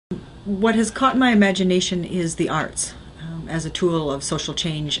What has caught my imagination is the arts as a tool of social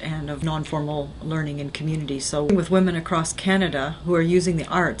change and of non-formal learning in community. So with women across Canada who are using the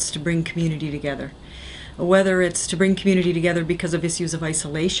arts to bring community together, whether it's to bring community together because of issues of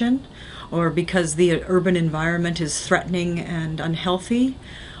isolation or because the urban environment is threatening and unhealthy,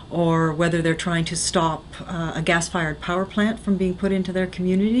 or whether they're trying to stop a gas-fired power plant from being put into their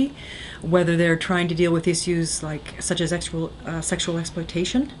community, whether they're trying to deal with issues such as sexual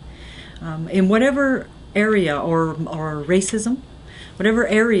exploitation. In whatever area, or racism, whatever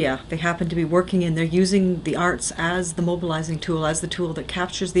area they happen to be working in, they're using the arts as the mobilizing tool, as the tool that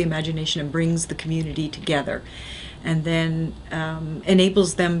captures the imagination and brings the community together, and then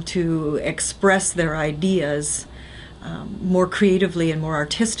enables them to express their ideas more creatively and more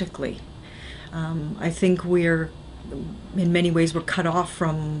artistically. I think in many ways we're cut off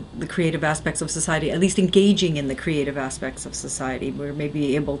from the creative aspects of society, at least engaging in the creative aspects of society. We're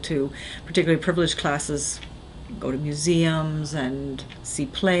maybe able to, particularly privileged classes, go to museums and see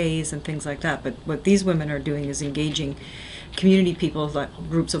plays and things like that. But what these women are doing is engaging community people, like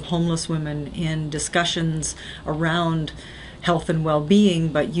groups of homeless women, in discussions around health and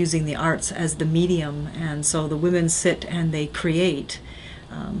well-being, but using the arts as the medium. And so the women sit and they create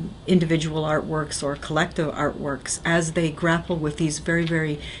individual artworks or collective artworks as they grapple with these very,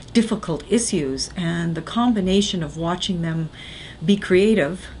 very difficult issues. And the combination of watching them be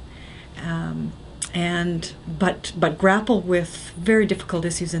creative but grapple with very difficult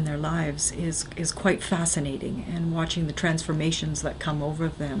issues in their lives is quite fascinating, and watching the transformations that come over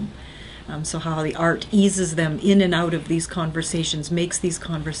them. So how the art eases them in and out of these conversations, makes these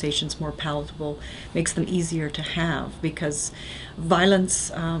conversations more palatable, makes them easier to have, because violence,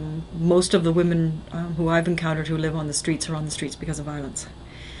 most of the women who I've encountered who live on the streets are on the streets because of violence.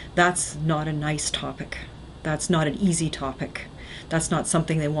 That's not a nice topic. That's not an easy topic. That's not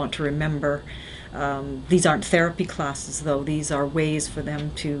something they want to remember. These aren't therapy classes, though. These are ways for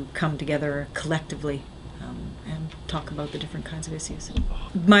them to come together collectively and talk about the different kinds of issues.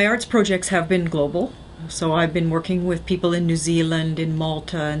 My arts projects have been global. So I've been working with people in New Zealand, in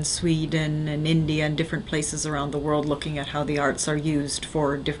Malta, and Sweden, and India, and different places around the world, looking at how the arts are used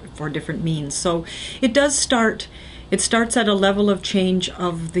for different means. So it does start. It starts at a level of change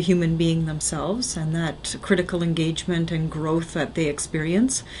of the human being themselves and that critical engagement and growth that they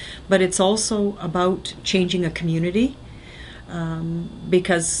experience. But it's also about changing a community,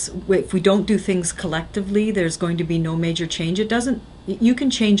 because if we don't do things collectively, there's going to be no major change. You can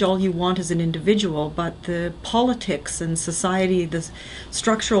change all you want as an individual, but the politics and society, the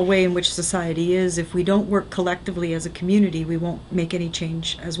structural way in which society is, if we don't work collectively as a community, we won't make any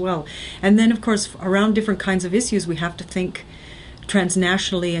change as well. And then, of course, around different kinds of issues, we have to think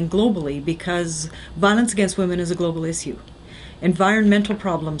transnationally and globally, because violence against women is a global issue. Environmental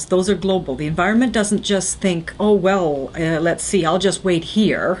problems, those are global. The environment doesn't just think, oh, well, let's see, I'll just wait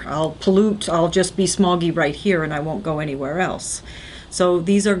here, I'll pollute, I'll just be smoggy right here and I won't go anywhere else. So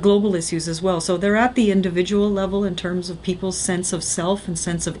these are global issues as well. So they're at the individual level in terms of people's sense of self and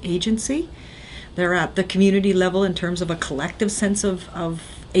sense of agency. They're at the community level in terms of a collective sense of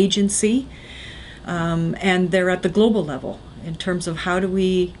agency. And they're at the global level in terms of how do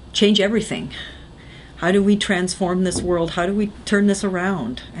we change everything? How do we transform this world? How do we turn this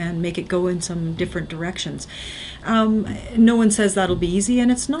around and make it go in some different directions? No one says that'll be easy,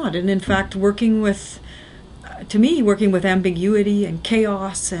 and it's not. And in fact, working with ambiguity and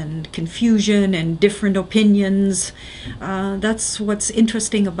chaos and confusion and different opinions, that's what's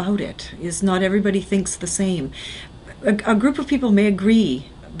interesting about it, is not everybody thinks the same. A group of people may agree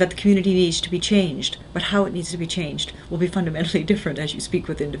that the community needs to be changed, but how it needs to be changed will be fundamentally different as you speak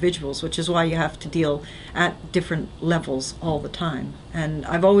with individuals, which is why you have to deal at different levels all the time. And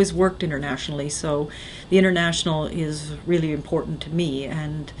I've always worked internationally, so the international is really important to me.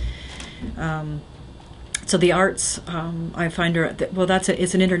 And so the arts, I find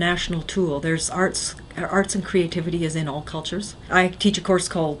it's an international tool. There's arts and creativity is in all cultures. I teach a course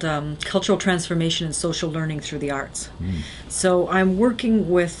called Cultural Transformation and Social Learning Through the Arts. So I'm working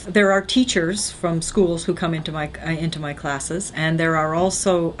there are teachers from schools who come into my classes, and there are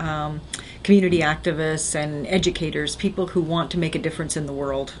also community activists and educators, people who want to make a difference in the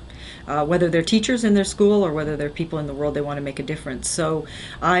world. Whether they're teachers in their school or whether they're people in the world, they want to make a difference. So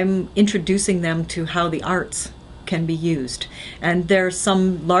I'm introducing them to how the arts can be used. And there's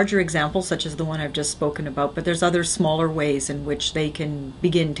some larger examples, such as the one I've just spoken about, but there's other smaller ways in which they can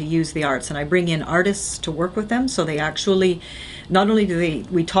begin to use the arts. And I bring in artists to work with them, so they actually, not only do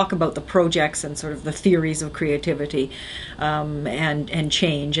we talk about the projects and sort of the theories of creativity and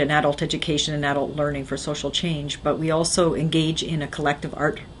change and adult education and adult learning for social change, but we also engage in a collective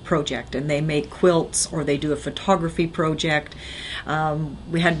art project, and they make quilts or they do a photography project.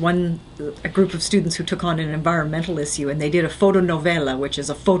 We had a group of students who took on an environmental issue, and they did a fotonovela, which is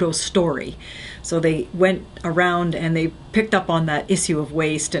a photo story. So they went around and they picked up on that issue of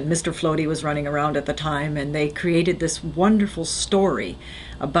waste, and Mr. Floaty was running around at the time, and they created this wonderful story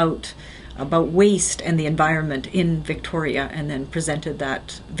about waste and the environment in Victoria, and then presented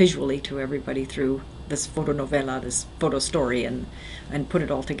that visually to everybody through this fotonovela, this photo story, and put it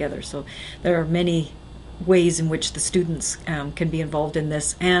all together. So there are many ways in which the students can be involved in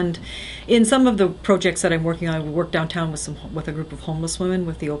this. And in some of the projects that I'm working on, I work downtown with a group of homeless women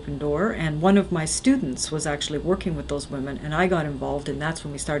with the Open Door, and one of my students was actually working with those women, and I got involved, and that's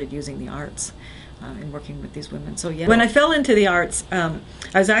when we started using the arts in working with these women. So yeah, when I fell into the arts, I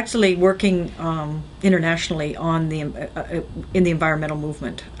was actually working internationally on in the environmental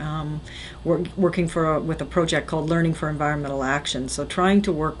movement, working with a project called Learning for Environmental Action. So trying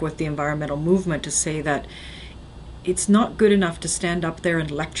to work with the environmental movement to say that it's not good enough to stand up there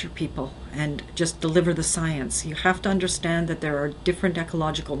and lecture people and just deliver the science. You have to understand that there are different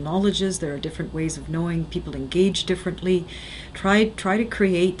ecological knowledges, there are different ways of knowing, people engage differently. Try to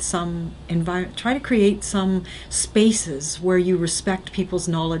create some spaces where you respect people's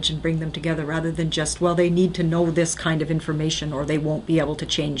knowledge and bring them together, rather than just, well, they need to know this kind of information or they won't be able to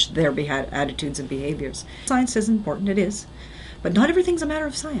change their attitudes and behaviors. Science is important, it is, but not everything's a matter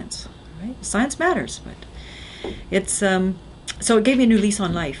of science, right? Science matters, but it's so it gave me a new lease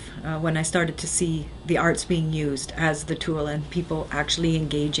on life when I started to see the arts being used as the tool, and people actually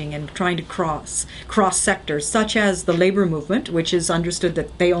engaging and trying to cross sectors, such as the labor movement, which is understood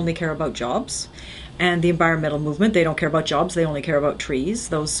that they only care about jobs, and the environmental movement, they don't care about jobs, they only care about trees.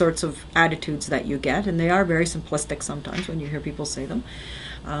 Those sorts of attitudes that you get, and they are very simplistic sometimes when you hear people say them.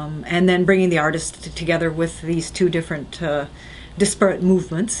 And then bringing the artists together with these two different disparate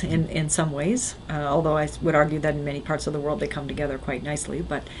movements in some ways, although I would argue that in many parts of the world they come together quite nicely,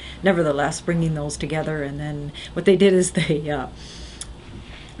 but nevertheless bringing those together. And then what they did is they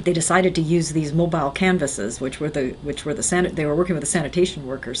decided to use these mobile canvases, they were working with the sanitation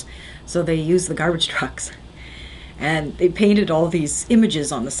workers, so they used the garbage trucks, and they painted all these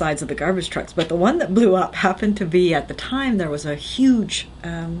images on the sides of the garbage trucks. But the one that blew up happened to be, at the time, there was a huge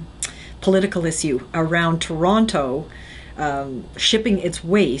political issue around Toronto shipping its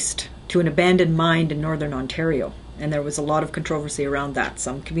waste to an abandoned mine in northern Ontario. And there was a lot of controversy around that.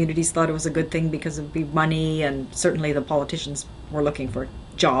 Some communities thought it was a good thing because it would be money, and certainly the politicians were looking for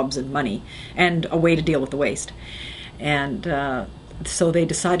jobs and money and a way to deal with the waste. And so they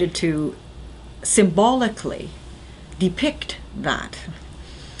decided to symbolically depict that.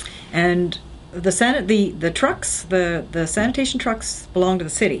 And the sanitation trucks belong to the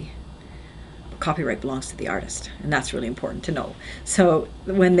city. Copyright belongs to the artist, and that's really important to know. So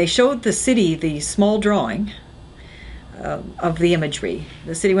when they showed the city the small drawing of the imagery,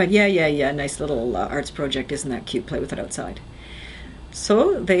 the city went, yeah, nice little arts project, isn't that cute, play with it outside.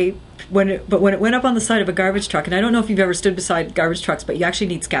 So when it went up on the side of a garbage truck, and I don't know if you've ever stood beside garbage trucks, but you actually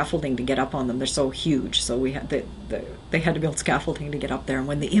need scaffolding to get up on them. They're so huge, so they had to build scaffolding to get up there. And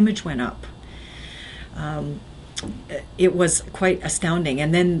when the image went up, it was quite astounding.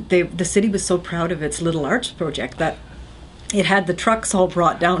 And then the city was so proud of its little arts project that it had the trucks all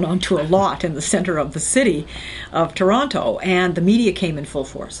brought down onto a lot in the center of the city of Toronto, and the media came in full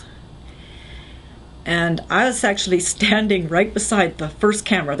force. And I was actually standing right beside the first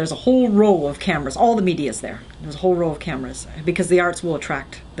camera. There's a whole row of cameras. All the media's there. There's a whole row of cameras because the arts will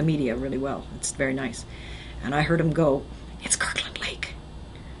attract the media really well. It's very nice. And I heard him go, "It's Kirkland Lake."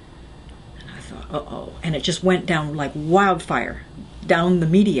 Uh-oh. And it just went down like wildfire down the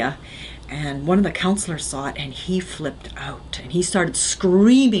media. And one of the counselors saw it, and he flipped out. And he started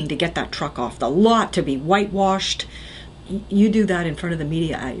screaming to get that truck off the lot, to be whitewashed. You do that in front of the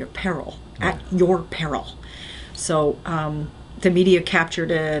media at your peril. At your peril. So the media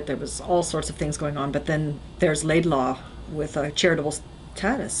captured it. There was all sorts of things going on. But then there's Laidlaw with a charitable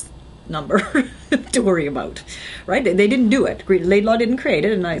status number to worry about, right? They didn't do it. Laidlaw didn't create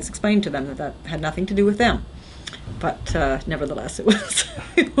it, and I explained to them that had nothing to do with them. But nevertheless,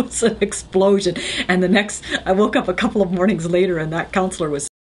 it was an explosion. And I woke up a couple of mornings later, and that counselor was